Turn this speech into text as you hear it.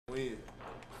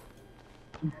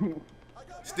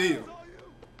Still.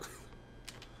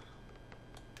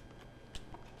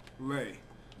 Lay.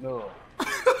 No.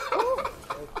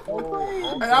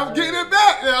 Hey, I'm getting it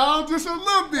back now, just a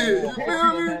little bit. You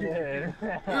feel me? You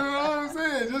know what I'm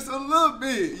saying? Just a little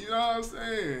bit. You know what I'm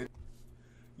saying?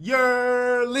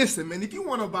 Listen, man, if you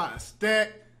want to buy a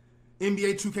stack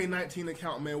NBA 2K19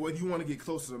 account, man, whether you want to get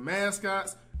closer to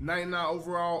mascots, 99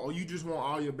 overall, or you just want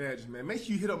all your badges, man, make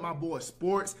sure you hit up my boy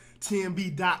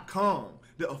sportstmb.com,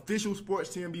 the official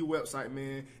Sports TMB website,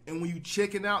 man. And when you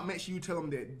check it out, make sure you tell him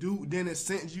that Duke Dennis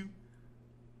sent you.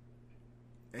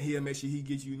 And he'll make sure he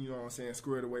gets you, you know what I'm saying,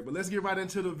 squared away. But let's get right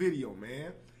into the video,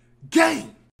 man.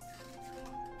 Game!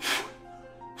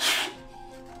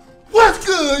 What's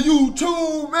good,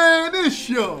 YouTube, man? It's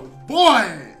your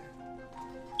boy.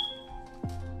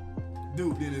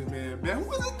 Dude did it, man. Who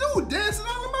was the dude dancing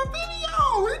all in my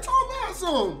video? They talking about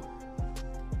some.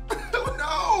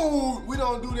 No, we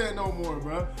don't do that no more,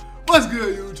 bro. What's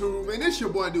good, YouTube, man? It's your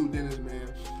boy, Dude Dennis,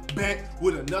 man. Back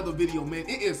with another video, man.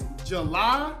 It is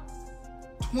July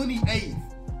 28th.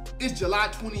 It's July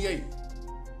 28th.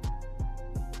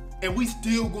 And we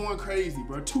still going crazy,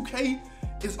 bro. 2K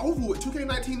is over with.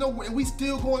 2K19 over, and we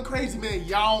still going crazy, man.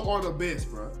 Y'all are the best,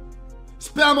 bro.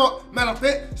 Spam up, matter of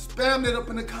fact, spam that up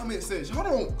in the comment section. Hold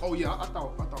on. Oh yeah, I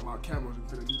thought my camera was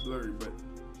gonna be blurry, but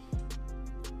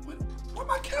what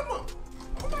my camera?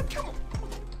 What my camera?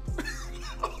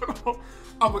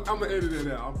 I'm gonna edit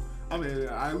it out. I'm gonna edit it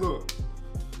out. All right, look.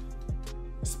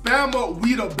 Spam up,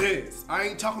 we the best. I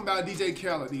ain't talking about DJ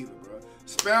Khaled either, bro.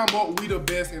 Spam up, we the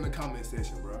best in the comment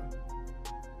section, bro.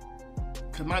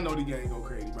 Cause my Noti gang go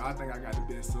crazy, bro. I think I got the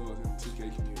best subs in the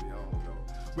 2K community. I don't know.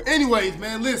 But anyways,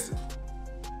 man, listen.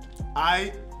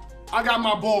 I got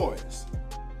my boys.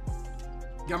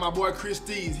 Got my boy Chris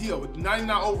Steves here with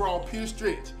 99 overall pure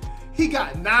stretch. He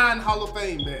got 9 Hall of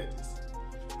Fame badges.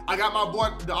 I got my boy,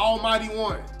 the Almighty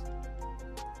One.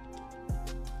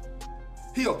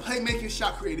 He a playmaking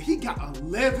shot creator. He got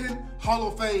 11 Hall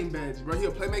of Fame badges, bro. He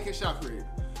a playmaking shot creator.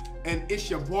 And it's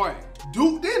your boy,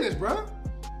 Duke Dennis, bro.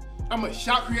 I'm a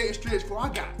shot creating stretch for. I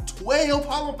got 12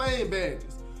 Hall of Fame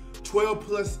badges. 12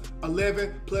 plus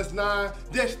 11 plus 9,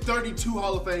 that's 32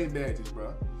 Hall of Fame badges,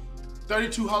 bro.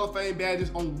 32 Hall of Fame badges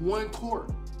on one court.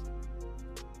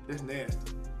 That's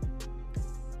nasty.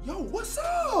 Yo, what's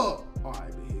up? All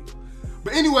right, man.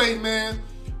 But anyways, man,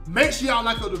 make sure y'all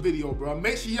like the video, bro.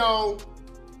 Make sure y'all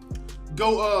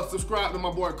go subscribe to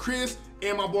my boy Chris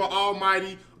and my boy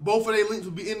Almighty. Both of their links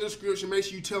will be in the description. Make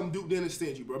sure you tell them Duke Dennis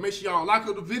sent you, bro. Make sure y'all like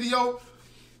the video.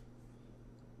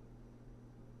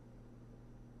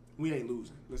 We ain't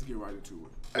losing. Let's get right into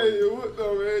it. Hey, what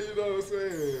though, man? You know what I'm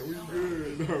saying? We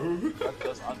good, though.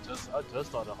 I just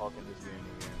started hawking this game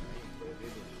again.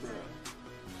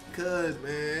 Cause,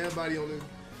 man, everybody on this,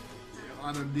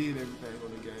 I done did everything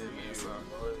on the game, man. So.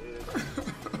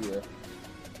 Yeah.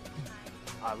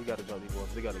 Alright, we gotta jump these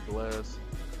boys. They got a glass.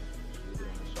 We're doing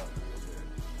the shot.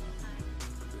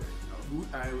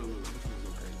 Alright, look.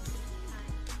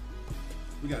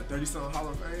 We got 30-something Hall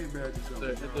of Fame badges.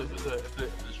 If the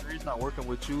screen's not working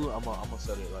with you, I'm gonna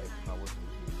set it like not working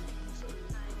with you. I'm gonna set it.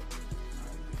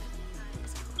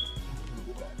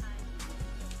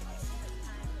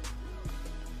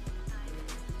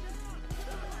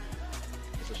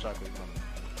 It's a shot coming.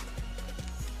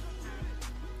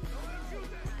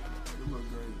 You look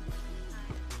great.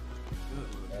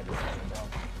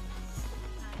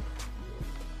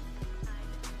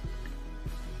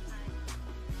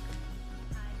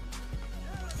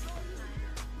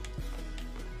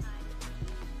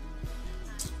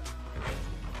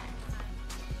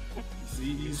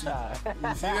 You see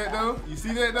that though? You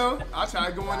see that though? I try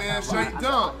to go in there and straight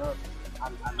dunk. I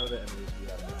know that in this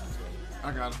video.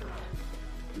 I got him.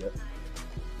 Yep.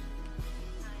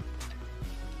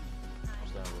 I'm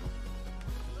standing with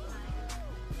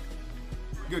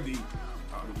him. Good D.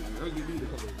 Oh, good D.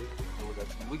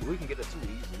 We can get that too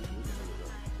easy. We can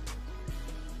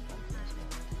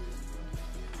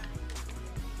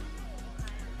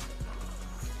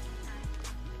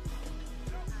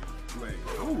do it. Wait.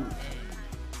 Ooh.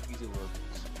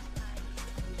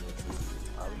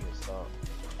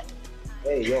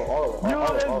 Hey, yo,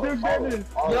 we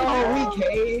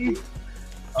came.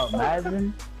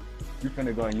 Imagine you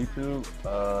finna go on YouTube.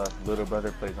 Little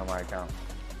brother plays on my account.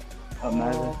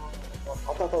 Imagine. I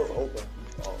thought that was open.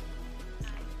 Oh.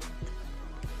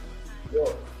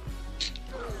 Yo.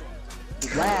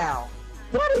 Wow.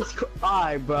 What is?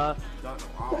 Alright, bro.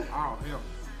 Ow, him.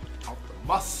 Off the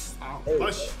bus. Off the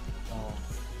bush.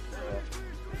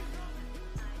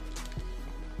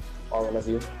 Oh, that's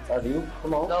you. That's you.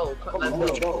 Come on. No, come on.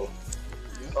 Let's go.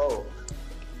 Oh.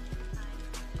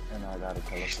 And I got a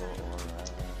colorful aura.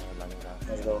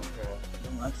 Let's go.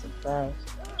 That's so fast.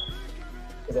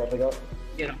 Pick up.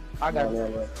 Get him. I got him.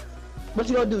 Yeah. What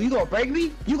you gonna do? You gonna break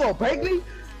me? You gonna break me?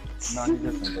 No, he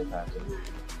just gonna go past it.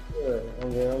 Yeah,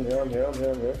 I'm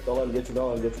here. Don't let him get you.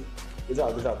 Good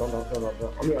job. Don't.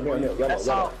 I'm here. That's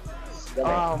all.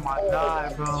 Oh my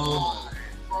god, bro.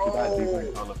 You got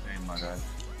defense Hall of Fame, my guy.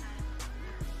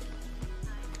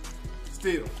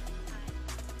 Still.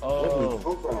 Oh.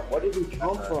 Where did he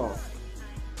come from?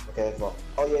 Okay, it's fine.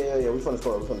 Oh yeah. We finna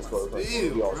score.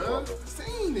 Still, bro.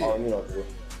 Seen it. Oh, you know what to do.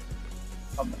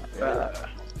 Oh my god.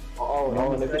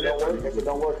 Oh, and if it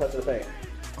don't work, cut to the paint.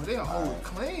 Oh, they a whole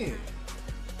clan.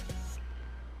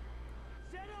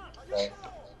 Okay.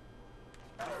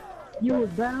 You was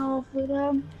down for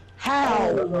them?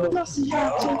 How? Yes, you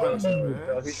have to.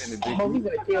 Oh, he's in the big Oh, he's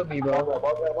gonna kill me, bro.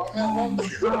 Oh my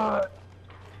god.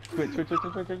 Quit.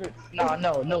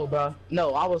 No, bro.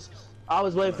 No, I was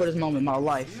waiting for this moment in my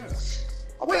life.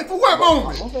 Yeah. Wait for what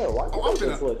moment?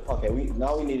 Okay, we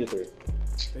need a 3.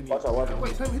 Watch out.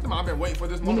 Wait, I've been waiting for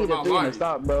this You moment need of a my 3 to life.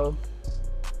 stop, bro.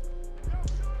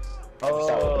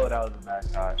 Oh, that was a bad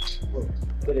shot.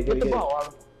 Get it. Get the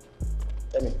ball.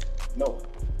 Let me. No.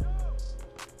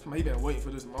 Somebody been waiting for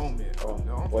this moment. Oh,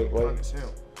 No, I'm wait. punish him.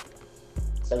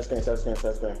 Set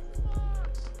screen.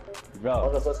 Bro,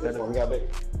 We got big.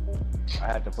 I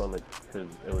had to pull it because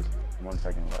it was 1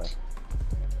 second left.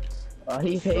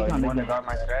 He's So you coming. want to guard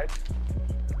my stretch?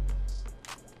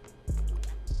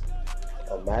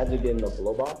 Imagine getting a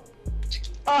blow ball.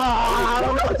 I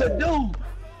don't know what to do.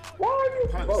 Why are you?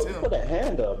 Bro, Punish you him. put a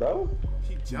hand up, bro.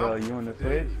 He Bro, jumped. you on the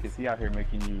switch? Cause he out here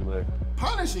making you look.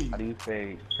 Punishing. How do you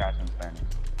say catch in Spanish?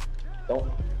 Don't.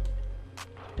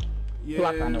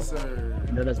 Yes, sir.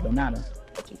 No, that's banana.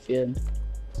 What you feel?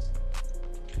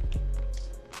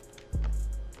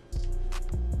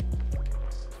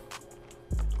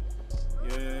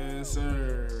 Yes,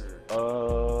 sir.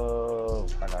 Oh,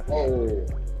 I got you. Oh.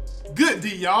 Good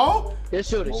D, y'all. Just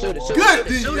shoot it. Good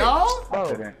D, y'all. I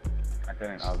couldn't.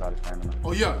 I was out of stamina.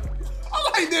 Oh yeah.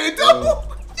 I like that too.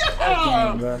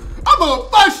 Yeah. bro. I'm gonna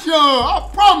bust you. I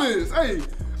promise. Hey,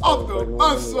 off the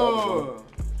bus.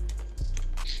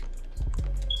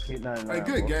 Hey,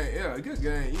 good game. Yeah, good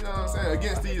game. You know what I'm saying?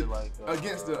 Against these,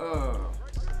 against the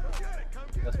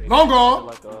long gone.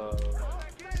 Like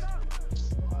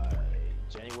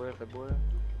January, February.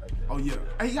 Oh yeah.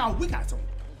 Hey y'all, we got some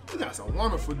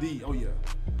wonderful D. Oh yeah.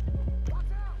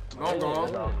 Long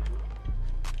gone.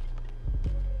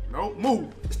 No,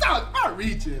 move. Stop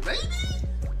reaching, baby.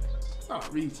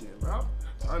 Stop reaching, bro.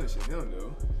 Punishing him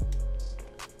though.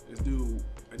 This dude,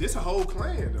 this a whole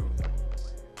clan though.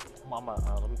 Let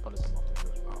me punish him off the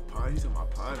grid. Oh, he's in my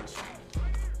punish.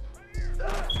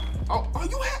 Oh,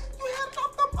 you had it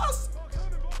off the bus.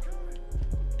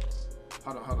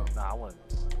 Hold on. Nah, I want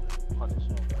to punish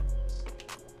him.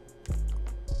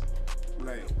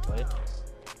 Like,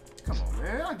 come on,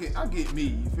 man. I get me.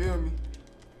 You feel me?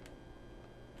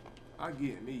 I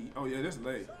get me. Oh yeah, that's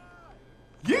late.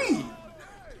 Yee!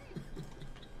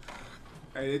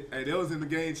 hey, they was in the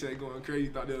game chat going crazy.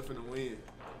 Thought they was finna win.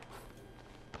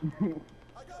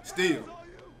 Still.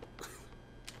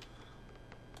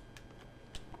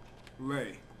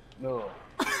 Lay. No.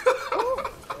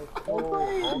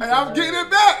 Hey, I'm getting it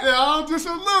back now, just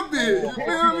a little bit. You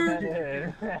feel me?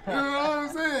 You know what I'm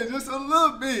saying? Just a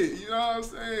little bit. You know what I'm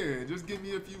saying? Just give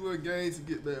me a few more games to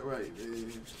get that right,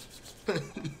 man.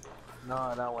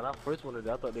 Nah, when I first went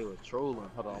there, I thought they were trolling.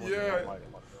 Hold on, Yeah. I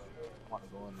want to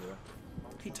go in there.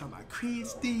 He talking about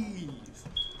Christies.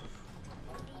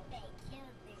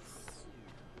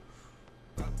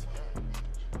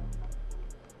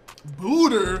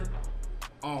 Booter?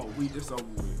 Oh, it's over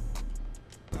with.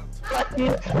 What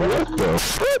the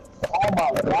fuck? Oh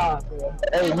my god, bro.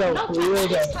 Hey, no, for real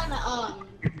though.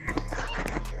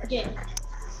 Yeah.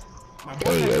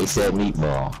 Hey, ASAP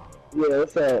Meatball. Yeah,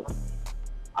 what's up?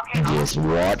 Just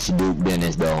watch Duke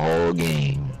Dennis the whole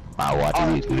game. I watch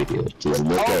his videos. Just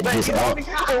look at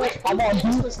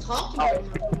Was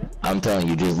talking. I'm telling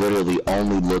you, just literally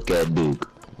only look at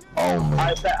Duke. Only.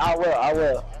 I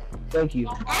will. Thank you.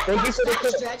 Thank you for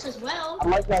the stretch as well. I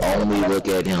like that. Only look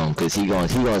at him, cause he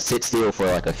gonna sit still for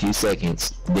like a few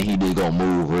seconds, then he just gonna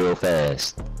move real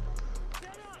fast.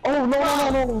 Oh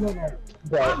no.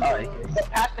 Bro, alright.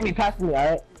 Pass me,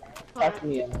 alright? Pass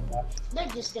me. They're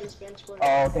just gonna spam score.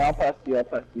 Oh, okay, I'll pass you. Yeah,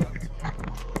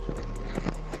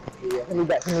 hit me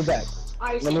back. Alright,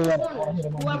 Let me stay in run the it. corner.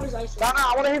 Whoever's icing. Nah,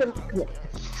 I wanna hit him. Come here.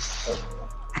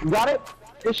 You got it?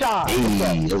 Good shot.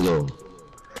 Hey, let's go.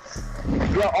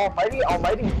 Yo, Almighty,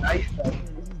 nice.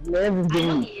 This is I know he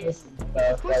game. is.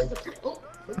 Like, Oh,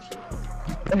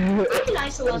 I can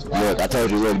ISO as well. Look, I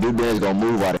told you, look, Duke Ben's gonna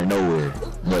move out of nowhere.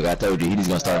 Look, I told you, he's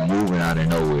gonna start moving out of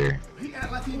nowhere. He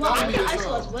act like he know Well, I me can or ISO as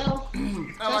something. well.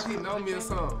 Act like he know me or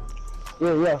something.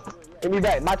 Yeah. Give me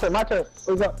back. My turn.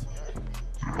 What's up?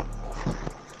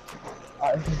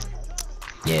 Alright.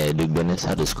 Yeah, Duke Business,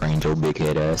 I just screened your big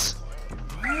head ass.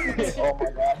 Oh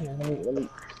my god. Let me.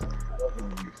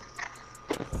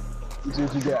 You see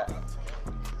what you got?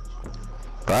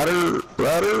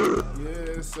 Ryder.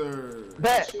 Yes, sir.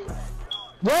 Bet.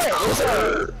 What? Yes,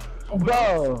 sir.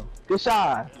 Go. Good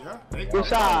shot. Yeah. Good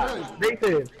shot.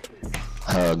 Nathan.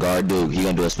 Guard Duke, he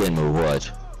gonna do a spin move,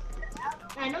 watch.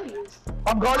 I know you.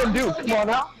 I'm guarding Duke. Come on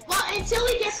now. Well, until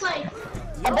he gets like.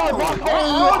 I'm guarding All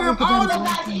Well, them.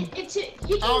 guys, he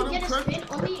All can them get a crap- spin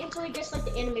only until he gets like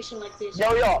the animation like this.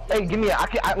 Yo. Hey, give me a.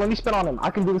 Let me spin on him. I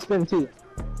can do the spin too.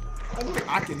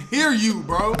 I can hear you,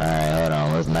 bro. Alright, hold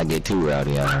on, let's not get too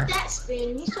rowdy out here. That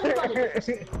spin, he's talking about it.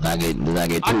 Let's not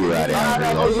get too rowdy out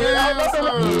Oh, here. yeah,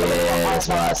 sir. Yeah, that's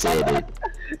why I said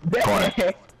it. Corner.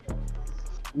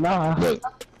 Nah. Look.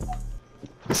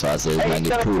 That's why I said let's not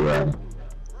get too rowdy.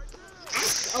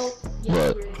 Oh, yeah.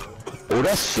 Look. Oh,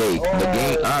 that's fake. The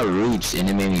game I reached and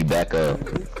it made me back up.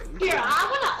 Here,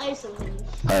 I wanna ISO him.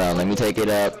 Hold on, let me take it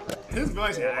up. His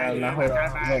voice. Nah, hold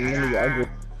on.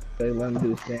 Let me do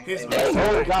this thing. His Oh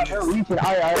voice. god, they're reaching.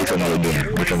 Alright. Which one we're doing?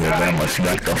 Which one we're doing? I'm gonna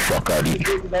smack the fuck out of you.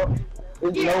 There's no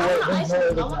Here, I way. wanna There's ISO him. I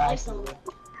no wanna way. ISO him.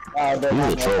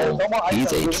 He's a troll.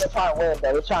 He's a We're trying to win, bro.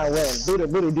 We're trying to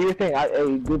win. Do your thing.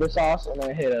 Hey, do the sauce and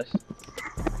then hit us.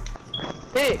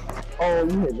 Hit! Oh,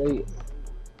 you hit late.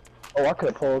 Oh, I could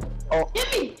have pulled. Oh, Hit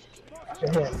me! I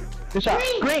should hit. Good shot.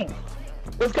 Green. Green!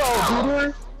 Let's go,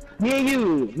 Booter! Me and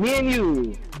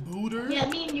you! Booter. Yeah,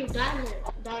 me and you, Diamond.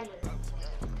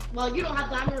 Well, you don't have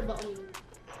Diamond, but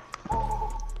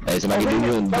Hey, somebody do you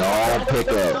don't pick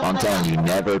up. I'm telling you,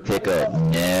 never pick up.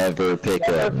 Never pick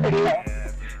up, dude. Yeah,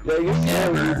 you're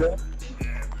Never. bro.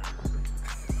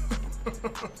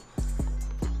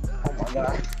 Oh my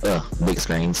god. Ugh, big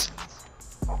screens.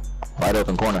 Wide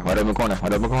open corner. I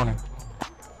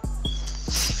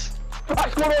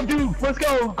scored on Duke! Let's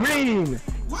go! Green!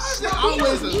 Why is there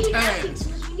always a pass?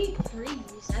 we need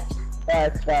threes,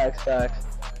 actually. Facts.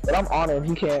 But I'm on him,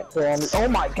 he can't throw on me. Oh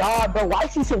my god, bro, why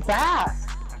is he so fast?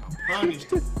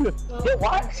 Punished. Yo,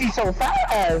 why is he so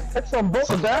fast? That's some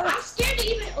bullshit, bro. I'm scared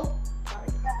to even. Oh, sorry.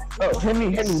 Oh, hit me.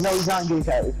 No, he's not getting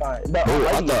cat, it's fine. No, Ooh,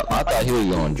 I thought he was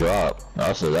gonna drop.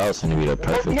 Also, that was gonna be the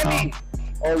perfect hit time. me.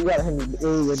 Oh, you gotta hit me.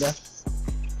 You're done.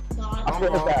 No, I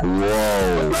feel like that.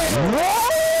 Whoa.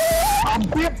 I'm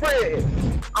different.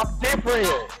 I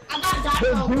got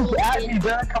Dude, Diamond. add me,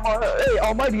 bro. Come on. Hey,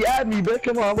 Almighty, add me, bro.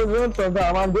 Come on, let's run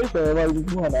sometime. I'm different. Like,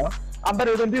 come on now. I'm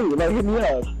better than Duke. Like, hit me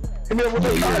up. Hit me up with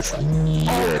You're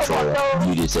a troll.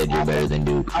 You just said you're better than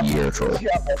Duke. You're a troll.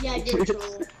 Yeah, you're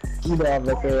troll. You know I'm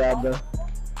like out there.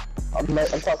 I'm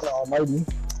talking to Almighty.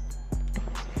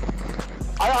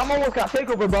 I'm almost got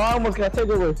takeover, bro. I almost got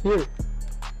takeover. Here.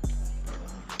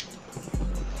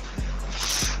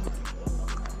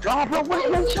 Oh, bro,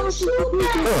 what shot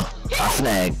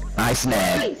I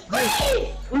snag.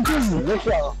 Let's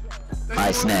go.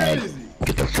 I snag.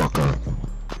 Get the fuck up.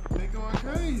 They going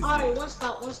crazy. Alright, one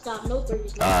stop, no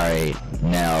threes. Alright,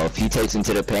 now if he takes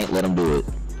into the paint, let him do it.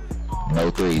 No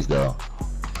threes though.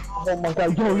 Oh my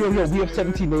god, yo, we have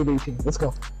 17, they have 18. Let's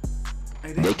go.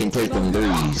 They can take them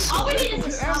threes. All we need is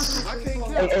a stop. I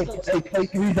can't Hey, play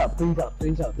threes up.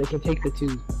 They can take the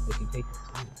twos.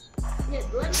 Yeah,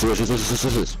 good. Switch.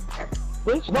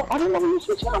 Which? No, I don't know when you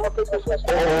switch. I don't think I switch.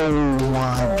 Oh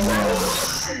my god.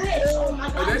 Switch, oh my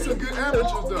god. Hey, they some good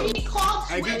amateurs though. He called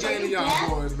Hey, good switch, game to are you y'all deaf?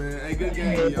 boys, man. Hey, good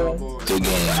game to y'all boys. Good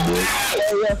game, dude.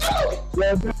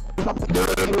 Yeah.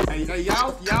 Hey,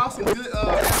 y'all some good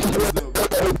amateurs though.